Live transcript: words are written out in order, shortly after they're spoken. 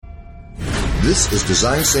This is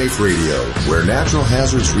Design Safe Radio, where natural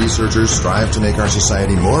hazards researchers strive to make our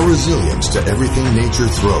society more resilient to everything nature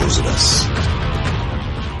throws at us.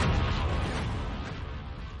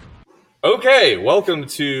 Okay, welcome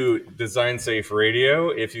to Design Safe Radio.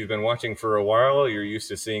 If you've been watching for a while, you're used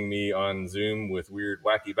to seeing me on Zoom with weird,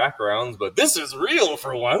 wacky backgrounds, but this is real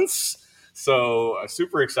for once. So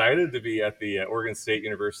super excited to be at the Oregon State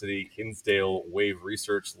University Hinsdale Wave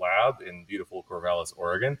Research Lab in beautiful Corvallis,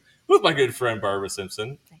 Oregon, with my good friend Barbara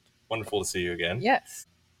Simpson. Wonderful to see you again. Yes.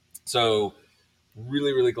 So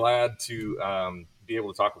really, really glad to be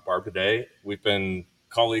able to talk with Barb today. We've been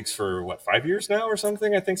colleagues for 5 years now or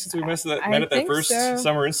something, I think, since we met at that first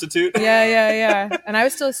summer institute. Yeah. And I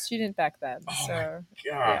was still a student back then. Oh so my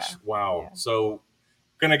gosh. yeah. Wow. Yeah. So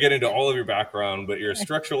going to get into all of your background, but you're a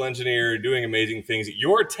structural engineer doing amazing things.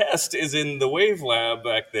 Your test is in the Wave Lab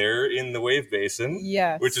back there in the Wave Basin,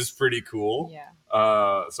 Yes. which is pretty cool.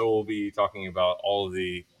 Yeah. So we'll be talking about all of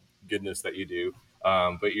the goodness that you do.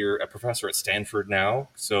 But you're a professor at Stanford now,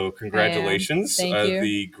 so congratulations. Thank you.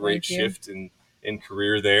 The great Thank you. shift in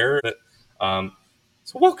career there.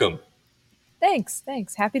 So welcome. Thanks.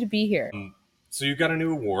 Happy to be here. So you got a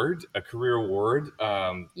new award, a career award.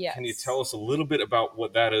 Yes. Can you tell us a little bit about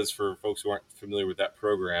what that is for folks who aren't familiar with that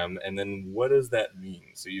program? And then what does that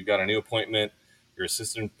mean? So you've got a new appointment. You're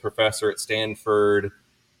assistant professor at Stanford.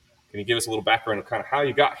 Can you give us a little background of kind of how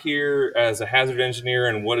you got here as a hazard engineer,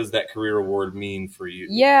 and what does that career award mean for you?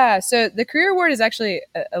 Yeah, so the career award is actually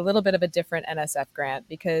a little bit of a different NSF grant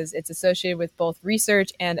because it's associated with both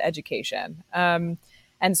research and education.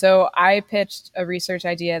 And so I pitched a research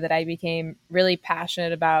idea that I became really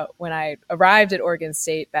passionate about when I arrived at Oregon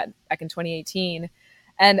State back in 2018.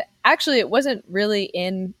 And actually, it wasn't really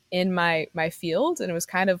in my field, and it was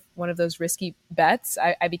kind of one of those risky bets.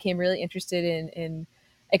 I became really interested in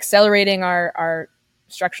accelerating our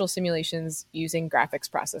structural simulations using graphics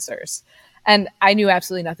processors. And I knew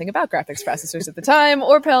absolutely nothing about graphics processors at the time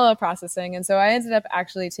or parallel processing. And so I ended up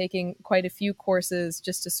actually taking quite a few courses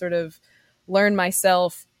just to sort of learn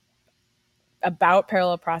myself about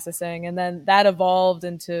parallel processing. And then that evolved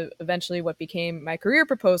into eventually what became my career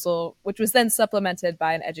proposal, which was then supplemented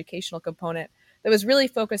by an educational component that was really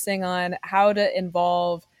focusing on how to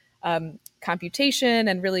involve computation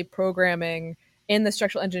and really programming in the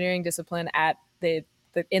structural engineering discipline at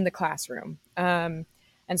in the classroom. And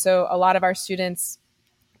so a lot of our students,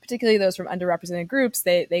 particularly those from underrepresented groups,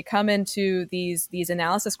 they come into these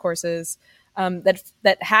analysis courses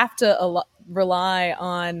that have to rely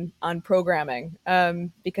on programming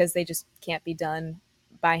because they just can't be done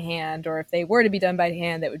by hand, or if they were to be done by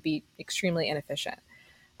hand, that would be extremely inefficient.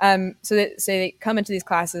 So they come into these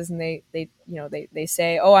classes and they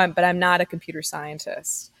say, but I'm not a computer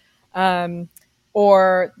scientist.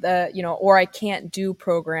 Or I can't do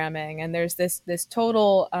programming. And there's this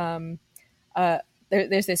total,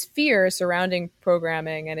 there's this fear surrounding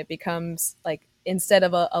programming, and it becomes like, instead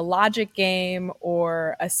of a logic game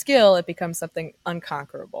or a skill, it becomes something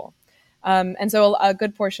unconquerable. And so a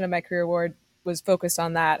good portion of my career award was focused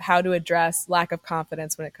on that, how to address lack of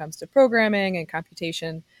confidence when it comes to programming and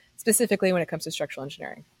computation, specifically when it comes to structural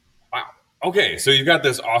engineering. Wow. Okay. So you've got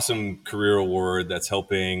this awesome career award that's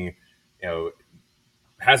helping,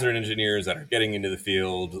 hazard engineers that are getting into the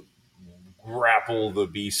field grapple the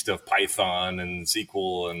beast of Python and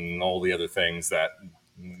SQL and all the other things that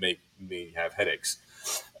make me have headaches.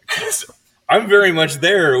 I'm very much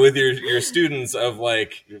there with your students of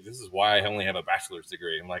like, this is why I only have a bachelor's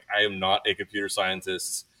degree. I'm like, I am not a computer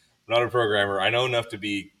scientist, not a programmer. I know enough to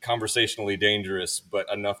be conversationally dangerous, but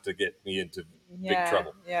enough to get me into big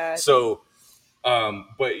trouble. Yeah. So,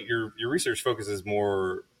 but your research focuses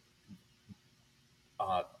more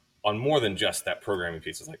on more than just that programming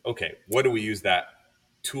piece. It's like, okay, what do we use that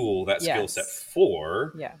tool, that skill set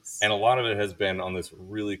for? Yes. And a lot of it has been on this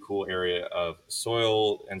really cool area of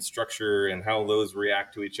soil and structure and how those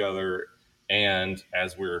react to each other. And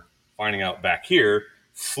as we're finding out back here,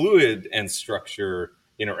 fluid and structure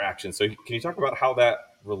interaction. So can you talk about how that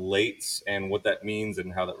relates and what that means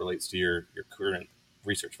and how that relates to your current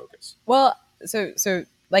research focus? Well, so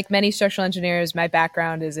like many structural engineers, my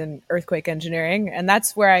background is in earthquake engineering, and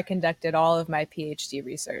that's where I conducted all of my PhD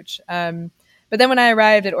research. But then when I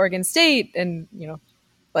arrived at Oregon State, and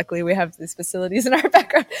luckily we have these facilities in our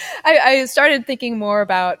background, I started thinking more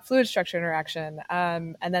about fluid structure interaction,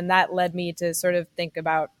 and then that led me to sort of think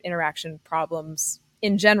about interaction problems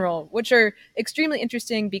in general, which are extremely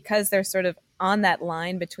interesting because they're sort of on that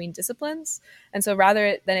line between disciplines. And so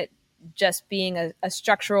rather than it just being a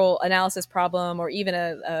structural analysis problem or even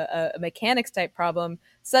a mechanics type problem,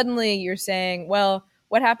 suddenly you're saying, well,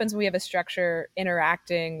 what happens when we have a structure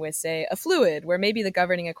interacting with, say, a fluid, where maybe the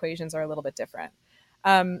governing equations are a little bit different.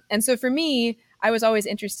 And so for me, I was always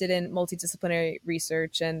interested in multidisciplinary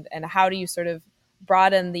research and how do you sort of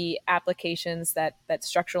broaden the applications that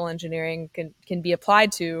structural engineering can be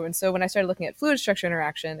applied to. And so when I started looking at fluid structure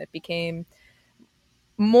interaction, it became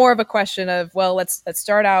more of a question of, well, let's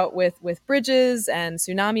start out with bridges and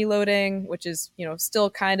tsunami loading, which is,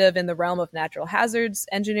 still kind of in the realm of natural hazards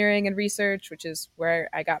engineering and research, which is where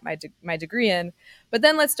I got my degree in. But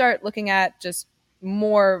then let's start looking at just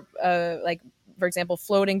more like, for example,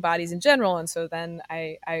 floating bodies in general. And so then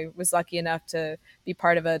I was lucky enough to be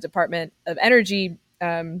part of a Department of Energy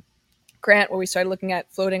grant where we started looking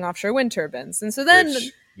at floating offshore wind turbines. And so then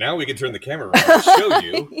now we can turn the camera around and show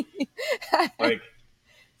you.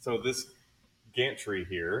 So this gantry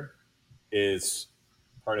here is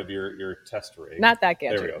part of your test rig. Not that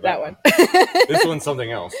gantry. There we go. That one. This one's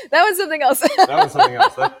something else. That one's something else. That one's something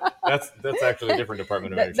else. That's actually a different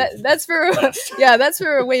Department of Energy. That's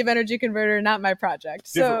for a wave energy converter, not my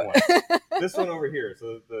project. Different one. This one over here.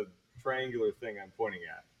 So the triangular thing I'm pointing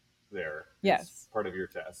at there. Yes. Is part of your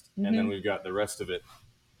test, and then we've got the rest of it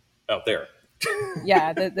out there.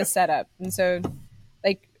 Yeah, the setup, and so,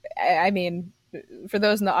 I mean, for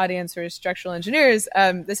those in the audience who are structural engineers,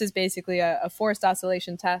 this is basically a forced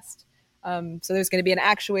oscillation test. So there's going to be an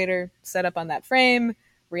actuator set up on that frame,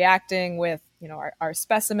 reacting with our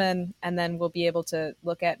specimen, and then we'll be able to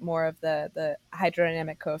look at more of the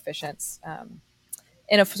hydrodynamic coefficients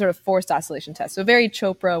in a sort of forced oscillation test. So very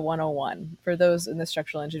Chopra 101 for those in the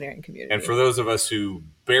structural engineering community. And for those of us who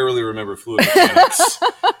barely remember fluid mechanics,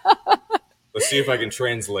 let's see if I can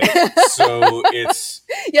translate. So it's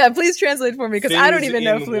please translate for me because I don't even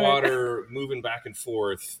know fluid. Water moving back and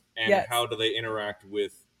forth, and Yes. how do they interact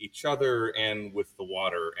with each other and with the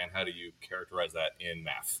water, and how do you characterize that in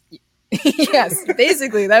math? Yes,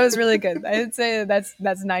 basically, that was really good. I would say that's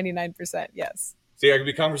 99%. Yes. See, I can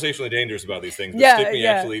be conversationally dangerous about these things, but Yeah, stick me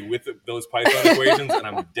yeah. actually with those Python equations, and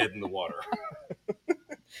I'm dead in the water.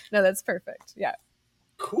 No, that's perfect. Yeah.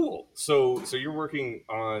 Cool. So you're working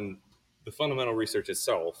on the fundamental research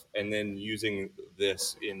itself, and then using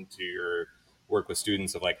this into your work with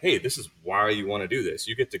students of like, hey, this is why you want to do this.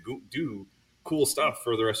 You get to do cool stuff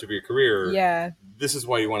for the rest of your career. Yeah. This is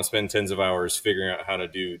why you want to spend tens of hours figuring out how to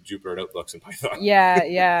do Jupyter notebooks in Python.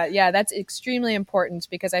 Yeah. That's extremely important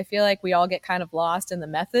because I feel like we all get kind of lost in the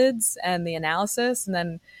methods and the analysis. And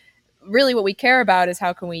then really what we care about is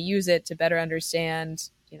how can we use it to better understand,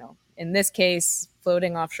 in this case,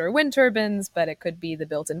 floating offshore wind turbines, but it could be the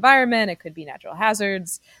built environment. It could be natural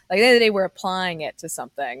hazards. Like at the end of the day, we're applying it to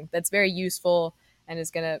something that's very useful and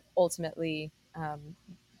is going to ultimately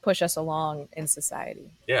push us along in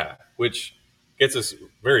society. Yeah, which gets us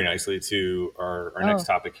very nicely to our next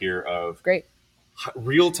topic here of Great.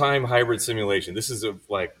 Real-time hybrid simulation. This is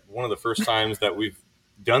one of the first times that we've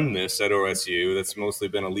done this at OSU. That's mostly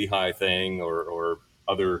been a Lehigh thing or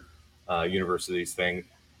other universities thing.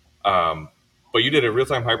 But you did a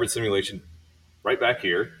real-time hybrid simulation right back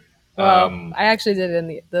here. Well, I actually did it in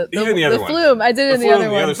the other one. Flume. I did it in the other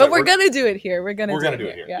one, side. but we're going to do it here. We're going to do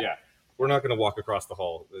it here. Yeah. We're not going to walk across the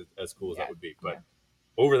hall, as cool as that would be. But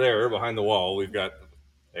over there, behind the wall, we've got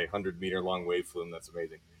a 100-meter long wave flume. That's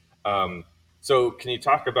amazing. So can you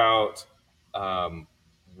talk about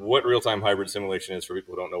what real-time hybrid simulation is for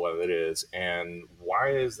people who don't know what it is, and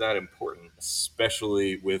why is that important,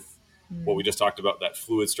 especially with what we just talked about, that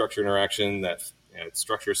fluid structure interaction, that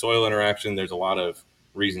structure-soil interaction? There's a lot of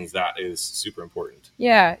reasons that is super important.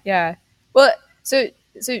 Yeah. Well, so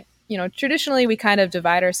traditionally we kind of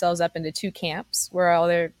divide ourselves up into two camps. We're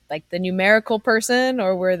either like the numerical person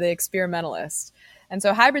or we're the experimentalist. And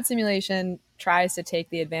so hybrid simulation tries to take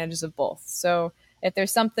the advantages of both. So if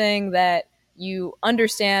there's something that you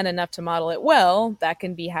understand enough to model it well, that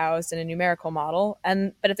can be housed in a numerical model.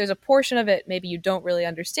 But if there's a portion of it maybe you don't really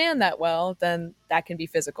understand that well, then that can be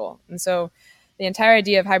physical. And so the entire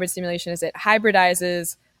idea of hybrid simulation is it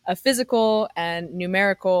hybridizes a physical and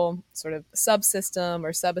numerical sort of subsystem or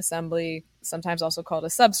subassembly, sometimes also called a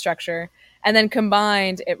substructure, and then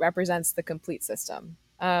combined, it represents the complete system.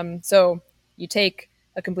 So you take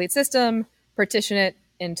a complete system, partition it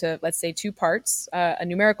into, let's say, two parts, a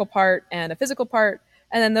numerical part and a physical part,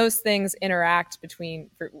 and then those things interact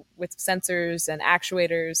with sensors and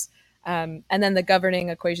actuators, and then the governing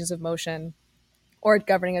equations of motion or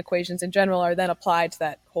governing equations in general are then applied to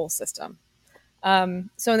that whole system.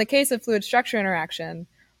 So in the case of fluid structure interaction,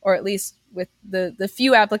 or at least with the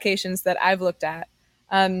few applications that I've looked at,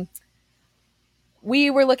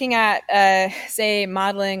 we were looking at, say,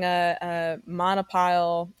 modeling a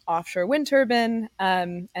monopile offshore wind turbine.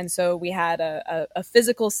 And so we had a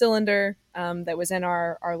physical cylinder that was in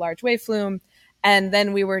our large wave flume. And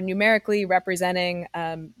then we were numerically representing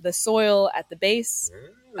the soil at the base.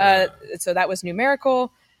 So that was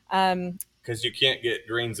numerical. Because you can't get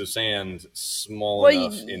grains of sand small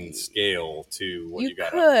enough in scale to what you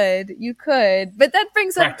got. You could, but that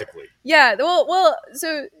brings practically. Yeah. Well.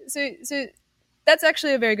 So that's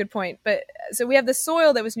actually a very good point. But so we have the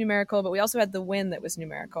soil that was numerical, but we also had the wind that was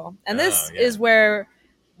numerical, and this is where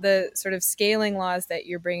the sort of scaling laws that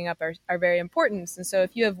you're bringing up are very important. And so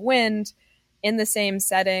if you have wind in the same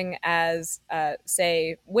setting as,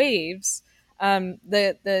 say, waves.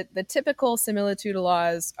 The typical similitude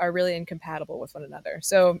laws are really incompatible with one another.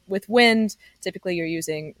 So with wind, typically you're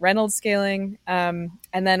using Reynolds scaling, and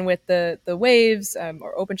then with the waves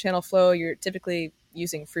or open channel flow, you're typically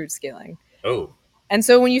using Froude scaling. Oh. And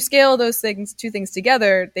so when you scale those two things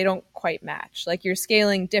together, they don't quite match. Like you're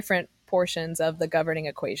scaling different portions of the governing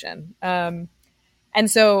equation. And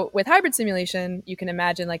so with hybrid simulation, you can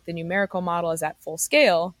imagine like the numerical model is at full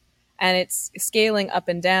scale, and it's scaling up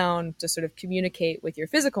and down to sort of communicate with your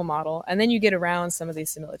physical model. And then you get around some of these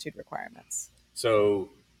similitude requirements. So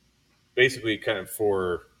basically, kind of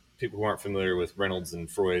for people who aren't familiar with Reynolds and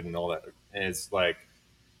Freud and all that, it's like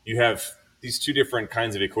you have these two different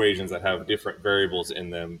kinds of equations that have different variables in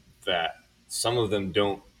them that some of them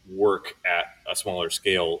don't work at a smaller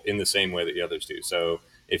scale in the same way that the others do. So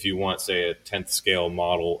if you want, say, a 10th scale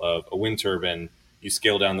model of a wind turbine, you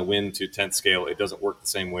scale down the wind to 10th scale, it doesn't work the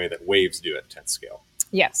same way that waves do at 10th scale.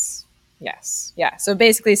 Yes. Yeah. So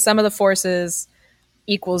basically some of the forces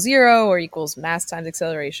equal 0 or equals mass times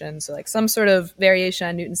acceleration. So like some sort of variation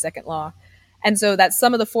on Newton's second law. And so that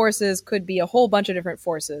sum of the forces could be a whole bunch of different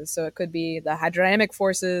forces. So it could be the hydrodynamic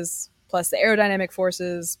forces plus the aerodynamic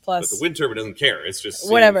forces plus... But the wind turbine doesn't care. It's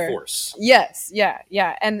just whatever force. Yes. Yeah.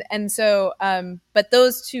 And so, but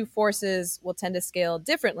those two forces will tend to scale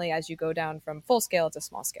differently as you go down from full scale to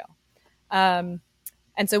small scale. And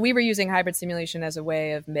so we were using hybrid simulation as a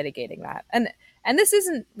way of mitigating that. And this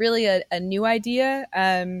isn't really a new idea.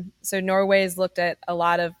 So Norway's looked at a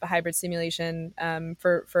lot of hybrid simulation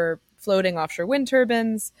for floating offshore wind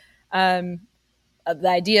turbines. The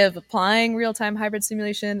idea of applying real-time hybrid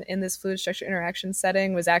simulation in this fluid structure interaction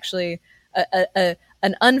setting was actually an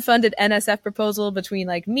unfunded NSF proposal between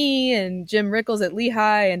like me and Jim Rickles at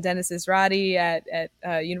Lehigh and Dennis Israti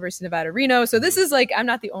at University of Nevada, Reno. So this is like, I'm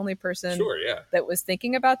not the only person that was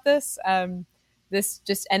thinking about this. This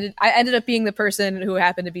just I ended up being the person who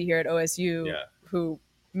happened to be here at OSU who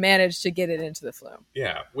managed to get it into the flume.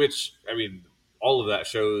 Yeah, which, I mean, all of that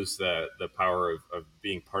shows the power of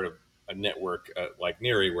being part of a network like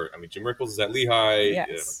NERI, where, I mean, Jim Rickles is at Lehigh.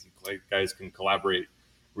 Yes. Guys can collaborate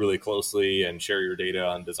really closely and share your data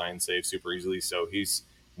on Design Safe super easily. So he's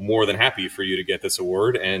more than happy for you to get this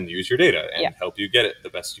award and use your data and help you get it the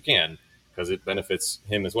best you can, because it benefits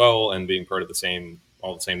him as well. And being part of the same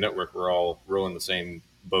network, we're all rowing the same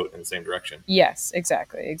boat in the same direction. Yes,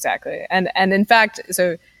 exactly. And in fact,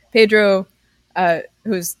 so Pedro,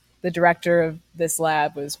 who's the director of this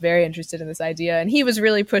lab, was very interested in this idea, and he was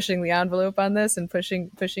really pushing the envelope on this and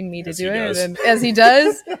pushing me to do it. And as he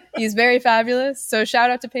does, he's very fabulous. So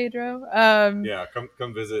shout out to Pedro.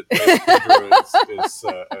 Come visit. Pedro is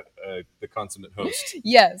the consummate host.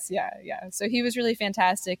 Yes, yeah. So he was really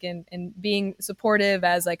fantastic in being supportive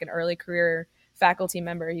as like an early career faculty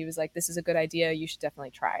member. He was like, "This is a good idea. You should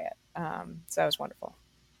definitely try it." So that was wonderful.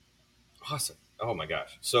 Awesome. Oh my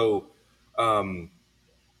gosh. So.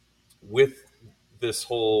 With this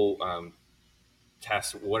whole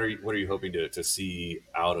task, what are you hoping to see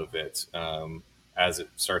out of it as it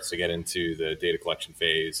starts to get into the data collection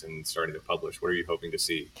phase and starting to publish? What are you hoping to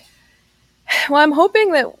see? Well, I'm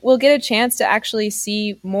hoping that we'll get a chance to actually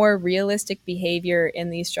see more realistic behavior in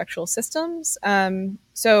these structural systems.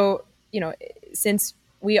 So, since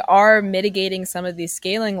we are mitigating some of these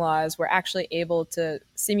scaling laws, we're actually able to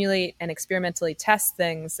simulate and experimentally test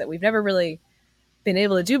things that we've never really been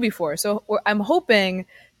able to do before. So I'm hoping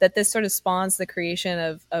that this sort of spawns the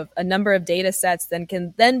creation of a number of data sets that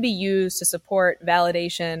can then be used to support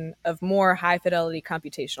validation of more high fidelity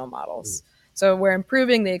computational models. So we're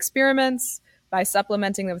improving the experiments by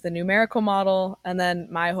supplementing them with a numerical model. And then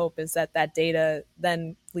my hope is that data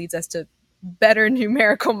then leads us to better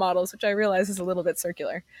numerical models, which I realize is a little bit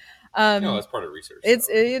circular. No, it's part of research. It's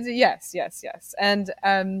yes.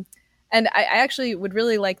 And I actually would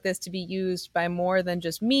really like this to be used by more than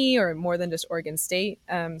just me or more than just Oregon State.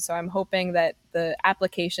 So I'm hoping that the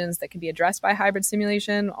applications that can be addressed by hybrid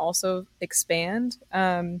simulation also expand.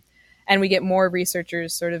 And and we get more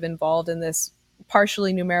researchers sort of involved in this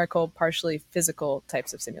partially numerical, partially physical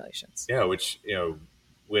types of simulations. Yeah, which,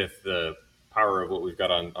 with the power of what we've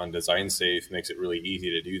got on Design Safe, makes it really easy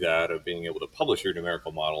to do that, of being able to publish your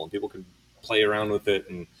numerical model, and people can play around with it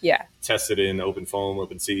and test it in OpenFOAM,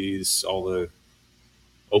 OpenSeas, all the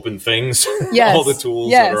open things, all the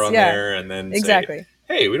tools that are on there, and then say,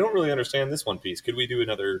 hey, we don't really understand this one piece. Could we do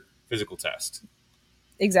another physical test?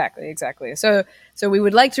 Exactly. So we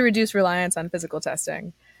would like to reduce reliance on physical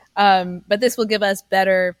testing, but this will give us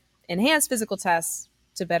better enhanced physical tests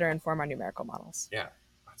to better inform our numerical models. Yeah,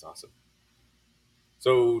 that's awesome.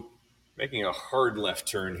 So making a hard left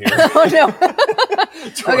turn here. Oh, no.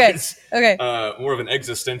 towards, okay. More of an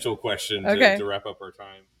existential question to wrap up our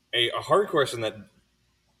time. A hard question that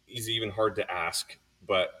is even hard to ask,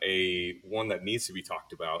 but one that needs to be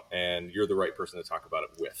talked about, and you're the right person to talk about it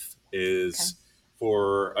with, is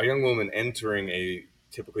for a young woman entering a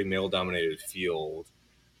typically male-dominated field,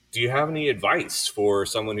 do you have any advice for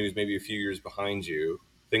someone who's maybe a few years behind you,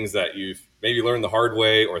 things that you've maybe learned the hard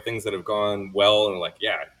way, or things that have gone well and like,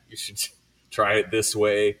 yeah, you should try it this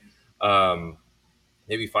way?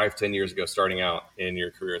 Maybe 5-10 years ago, starting out in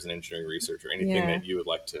your career as an engineering researcher, anything that you would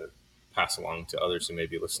like to pass along to others who may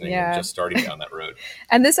be listening and just starting down that road?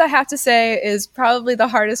 And this, I have to say, is probably the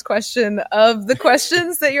hardest question of the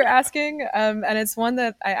questions that you're asking. And it's one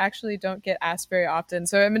that I actually don't get asked very often.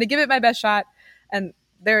 So I'm going to give it my best shot. And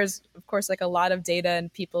there's, of course, like a lot of data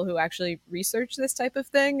and people who actually research this type of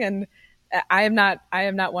thing. And I am not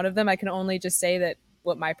one of them. I can only just say that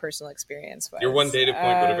what my personal experience was. You're one data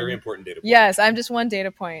point, but a very important data point. Yes, I'm just one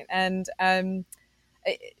data point. And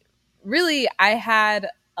really, I had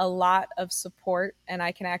a lot of support, and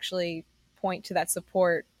I can actually point to that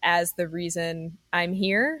support as the reason I'm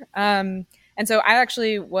here. And so I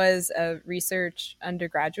actually was a research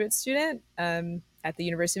undergraduate student at the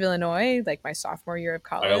University of Illinois, like my sophomore year of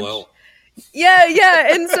college. ILL.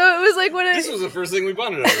 Yeah. And so it was like this was the first thing we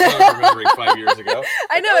bonded over. I'm remembering 5 years ago.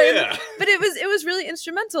 I know, but it was really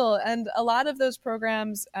instrumental, and a lot of those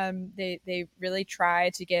programs, they really try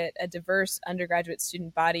to get a diverse undergraduate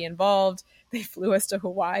student body involved. They flew us to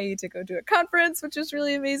Hawaii to go do a conference, which is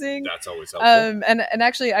really amazing. That's always helpful. And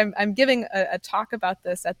actually, I'm giving a talk about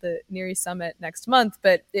this at the NEARI Summit next month,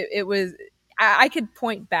 but it was. I could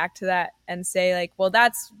point back to that and say, like, well,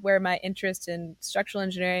 that's where my interest in structural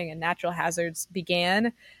engineering and natural hazards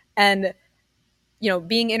began. And,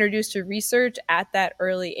 being introduced to research at that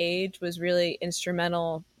early age was really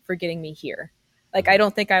instrumental for getting me here. Like, I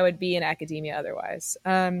don't think I would be in academia otherwise.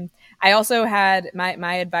 I also had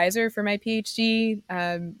my advisor for my PhD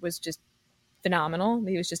was just phenomenal.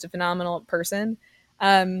 He was just a phenomenal person.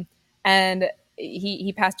 And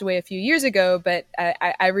he passed away a few years ago, but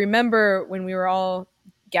I remember when we were all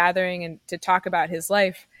gathering and to talk about his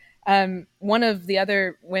life, one of the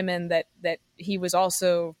other women that he was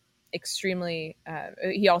also extremely,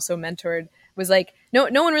 he also mentored, was like, no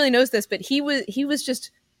one really knows this, but he was just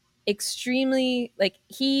extremely, like,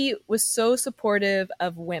 he was so supportive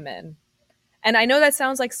of women. And I know that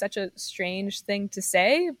sounds like such a strange thing to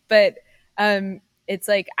say, but it's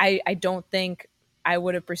like, I don't think I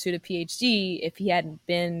would have pursued a PhD if he hadn't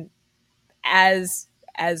been as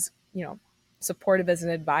supportive as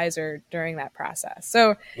an advisor during that process.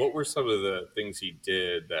 So what were some of the things he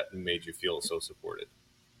did that made you feel so supported?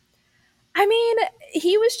 I mean,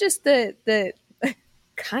 he was just the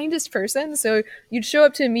kindest person. So you'd show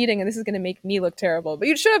up to a meeting, and this is going to make me look terrible, but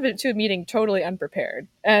you'd show up to a meeting totally unprepared.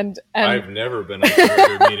 And I've never been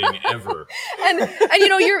at a meeting ever. And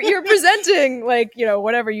you're presenting, like,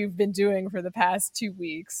 whatever you've been doing for the past 2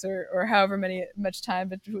 weeks or however much time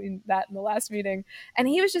between that and the last meeting. And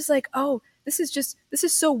he was just like, oh, this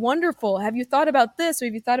is so wonderful. Have you thought about this? Or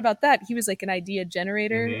have you thought about that? He was like an idea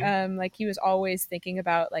generator. Mm-hmm. Like, he was always thinking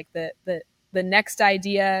about like the next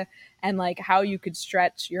idea and like how you could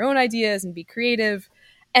stretch your own ideas and be creative.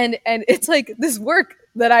 And it's like this work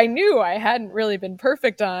that I knew I hadn't really been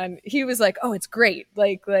perfect on. He was like, oh, it's great.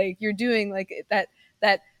 Like you're doing like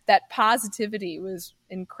that positivity was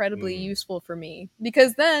incredibly useful for me,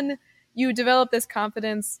 because then you develop this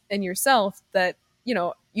confidence in yourself that,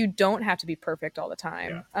 you don't have to be perfect all the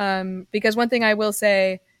time. Yeah. Because one thing I will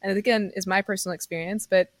say, and again, is my personal experience,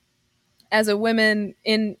 but as a woman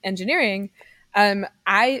in engineering,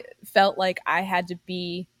 I felt like I had to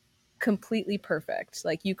be completely perfect.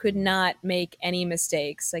 Like, you could not make any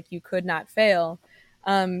mistakes. Like, you could not fail.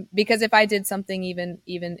 Because if I did something even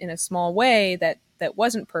in a small way that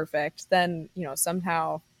wasn't perfect, then,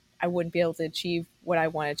 somehow I wouldn't be able to achieve what I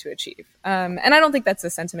wanted to achieve. And I don't think that's a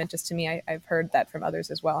sentiment just to me. I've heard that from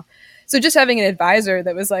others as well. So just having an advisor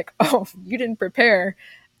that was like, oh, you didn't prepare,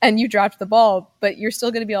 and you dropped the ball, but you're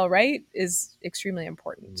still going to be all right is extremely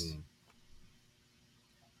important.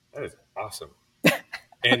 That is awesome. And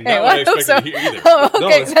Okay, not well, what I I hope expected so. to hear either. Oh, No,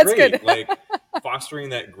 okay, that's great. good. Like fostering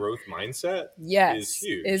that growth mindset is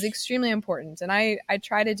huge. Is extremely important. And I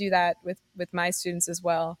try to do that with my students as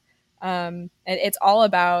well. And it's all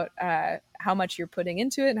about how much you're putting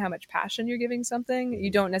into it and how much passion you're giving something.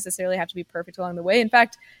 You don't necessarily have to be perfect along the way. In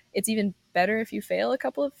fact, it's even better if you fail a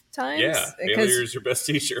couple of times. Yeah, failure is your best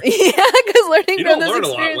teacher. Yeah, because learning You from don't those learn a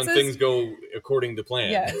lot experiences. when things go according to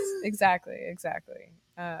plan. Yes, exactly.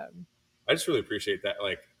 I just really appreciate that.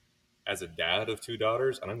 Like, as a dad of 2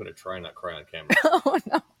 daughters, and I'm going to try and not cry on camera. Oh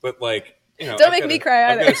no! But like, Don't I've make got me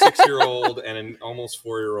cry either. I've got a 6-year-old and an almost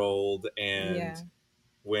 4-year-old, and Yeah.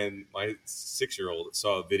 when my 6-year-old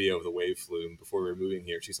saw a video of the wave flume before we were moving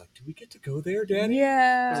here, she's like, "Do we get to go there, Daddy?"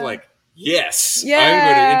 Yeah. I was like, "Yes, Yeah.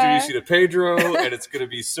 I'm going to introduce you to Pedro, and it's going to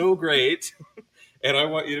be so great." And I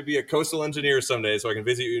want you to be a coastal engineer someday so I can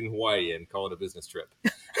visit you in Hawaii and call it a business trip.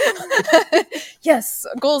 Yes,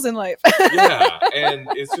 goals in life. Yeah, and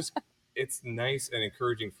it's nice and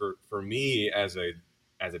encouraging for me as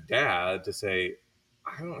a dad to say,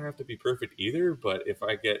 I don't have to be perfect either, but if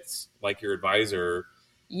I get like your advisor,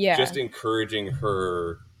 Yeah. just encouraging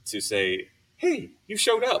her to say, hey, you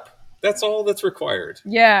showed up. That's all that's required.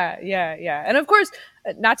 Yeah. And of course,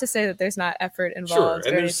 not to say that there's not effort Sure, involved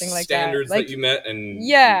and or there's anything like standards that. Like, that you met and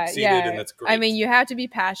yeah, exceeded, yeah. and that's great. I mean, you have to be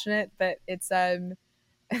passionate, but it's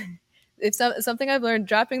if something I've learned,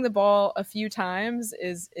 dropping the ball a few times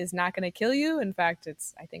is not going to kill you. In fact,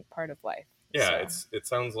 it's, I think, part of life. Yeah, So, it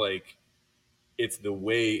sounds like it's the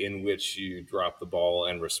way in which you drop the ball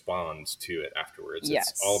and respond to it afterwards. Yes.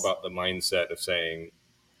 It's all about the mindset of saying,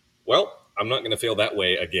 well, I'm not going to fail that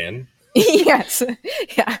way again. yes.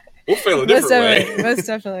 Yeah. We'll fail a different way. Most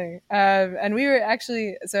definitely. And we were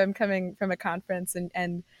actually, so I'm coming from a conference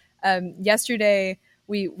and yesterday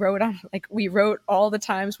we wrote all the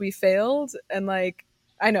times we failed. And like,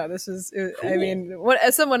 I know this is, I Cool. mean,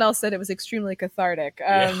 as someone else said, it was extremely cathartic.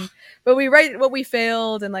 Yeah. But we write what we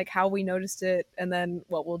failed and like how we noticed it and then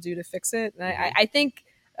what we'll do to fix it. And I think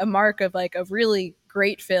a mark of like a really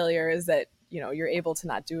great failure is that, you're able to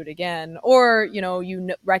not do it again, or, you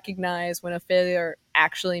recognize when a failure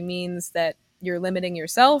actually means that you're limiting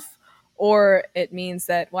yourself, or it means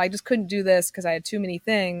that, well, I just couldn't do this because I had too many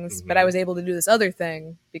things, but I was able to do this other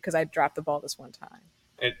thing because I dropped the ball this one time.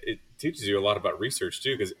 It teaches you a lot about research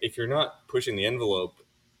too, because if you're not pushing the envelope,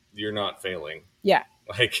 you're not failing. Yeah,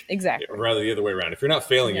 Like exactly. Rather the other way around. If you're not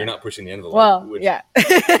failing, Yeah. you're not pushing the envelope. Well, yeah,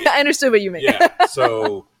 I understood what you meant. Yeah.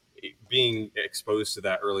 So being exposed to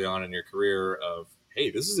that early on in your career of,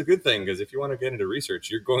 hey, this is a good thing, because if you want to get into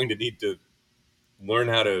research, you're going to need to learn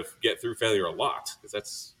how to get through failure a lot, because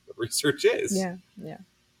that's what research is. Yeah.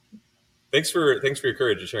 Thanks for your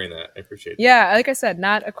courage in sharing that. I appreciate it. Yeah, like I said,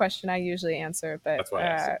 not a question I usually answer, but That's why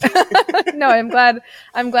I asked no, I'm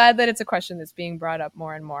glad that it's a question that's being brought up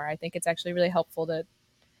more and more. I think it's actually really helpful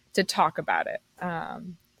to talk about it.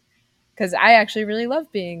 Because I actually really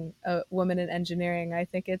love being a woman in engineering. I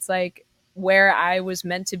think it's like where I was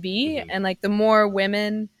meant to be, and like the more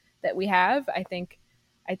women that we have, I think,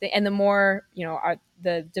 and the more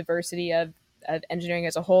the diversity of engineering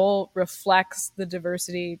as a whole reflects the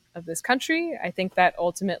diversity of this country. I think that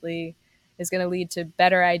ultimately is going to lead to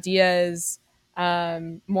better ideas,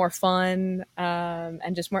 more fun,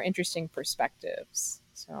 and just more interesting perspectives.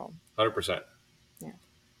 So 100%. Yeah.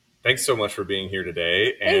 Thanks so much for being here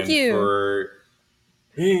today. Thank and you. For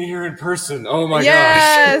being here in person. Oh my gosh.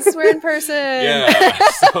 Yes, we're in person. Yeah.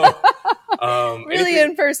 So, Really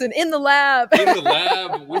in person, in the lab. in the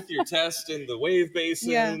lab with your test in the wave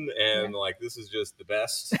basin, Yeah. and like this is just the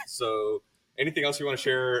best. So, anything else you want to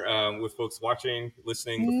share with folks watching,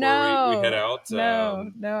 listening before we head out?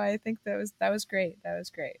 No. I think that was great. That was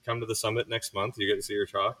great. Come to the summit next month. You get to see your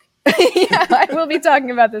talk. Yeah, I will be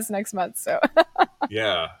talking about this next month. So,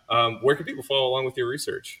 Yeah. Where can people follow along with your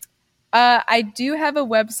research? I do have a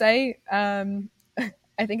website.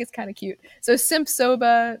 I think it's kind of cute. So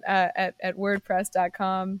Simpsoba at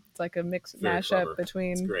wordpress.com. It's like a mixed Very mashup clever.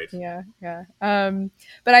 between. It's great. Yeah.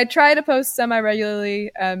 But I try to post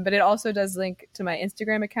semi-regularly, but it also does link to my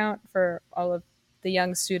Instagram account for all of the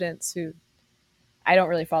young students who I don't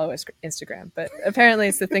really follow Instagram, but apparently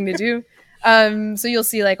it's the thing to do. So you'll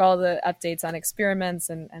see like all the updates on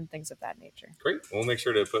experiments and things of that nature. Great. We'll make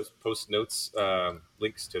sure to post notes,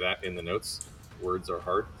 links to that in the notes. Words are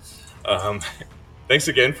hard. Thanks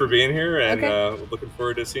again for being here, and looking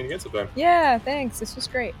forward to seeing you again sometime. Yeah, thanks. This was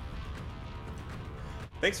great.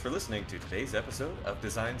 Thanks for listening to today's episode of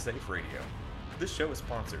Design Safe Radio. This show is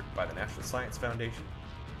sponsored by the National Science Foundation,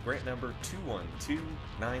 grant number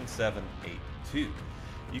 2129782.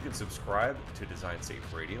 You can subscribe to Design Safe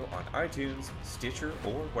Radio on iTunes, Stitcher,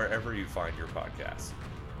 or wherever you find your podcasts.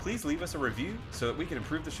 Please leave us a review so that we can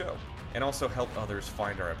improve the show and also help others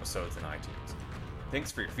find our episodes in iTunes.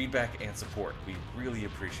 Thanks for your feedback and support. We really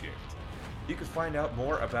appreciate it. You can find out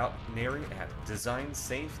more about NARI at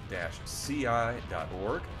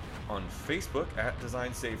designsafe-ci.org, on Facebook at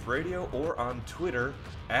Design Safe Radio, or on Twitter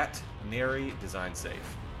at NARI Design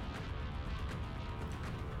Safe.